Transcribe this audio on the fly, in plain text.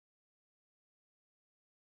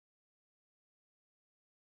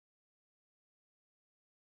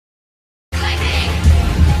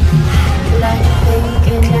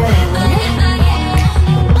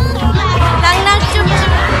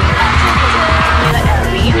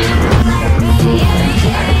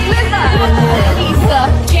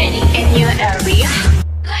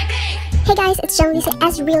It's Jenlisa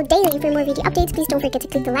as Real Daily. For more video updates, please don't forget to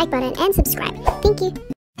click the like button and subscribe. Thank you.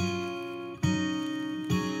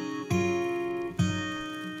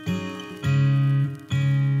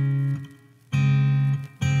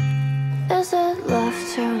 Is it love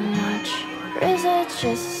too much, or is it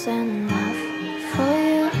just enough for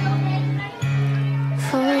you?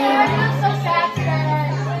 For you?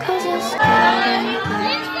 Cause it's getting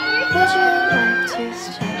late. Would you like to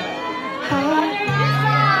stay?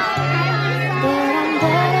 But I'm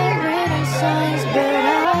bad at reading signs. But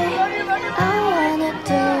I wanna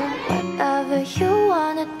do whatever you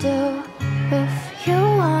wanna do. If you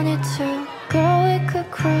wanted to, girl, we could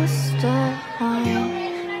cross that line.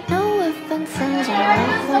 Been friends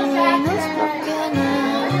all over, no spoken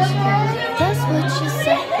ends. That's what you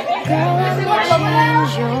said, girl, let me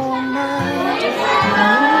change your mind. These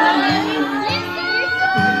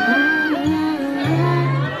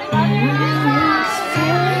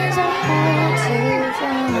feelings are hard to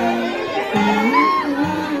find.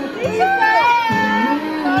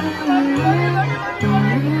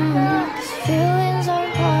 These feelings are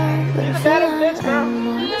hard, but I feel like I'm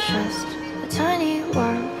not just a tiny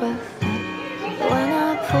word with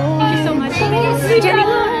Thank you so much. Jennie!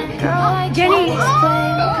 Jennie!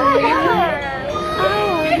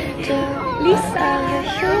 Lisa!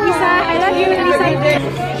 Lisa, I love you, Lisa!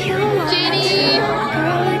 Jennie!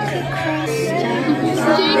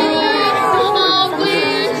 Jennie! Come on,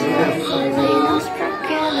 please!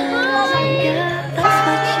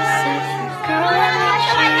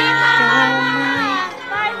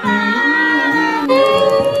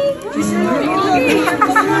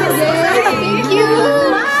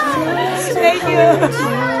 Thank you! Thank you!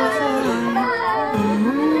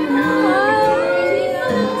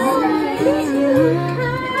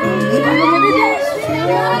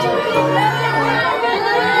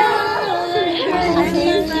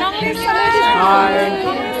 Hi!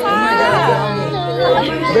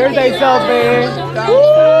 Birthday selfie!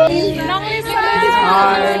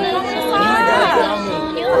 Hi!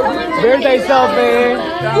 Birthday selfie!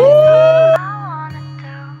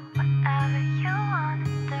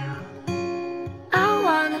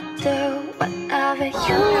 Whatever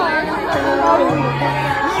you wanna do,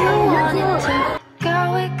 you wanna do, girl,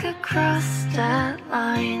 we could cross that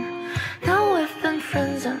line.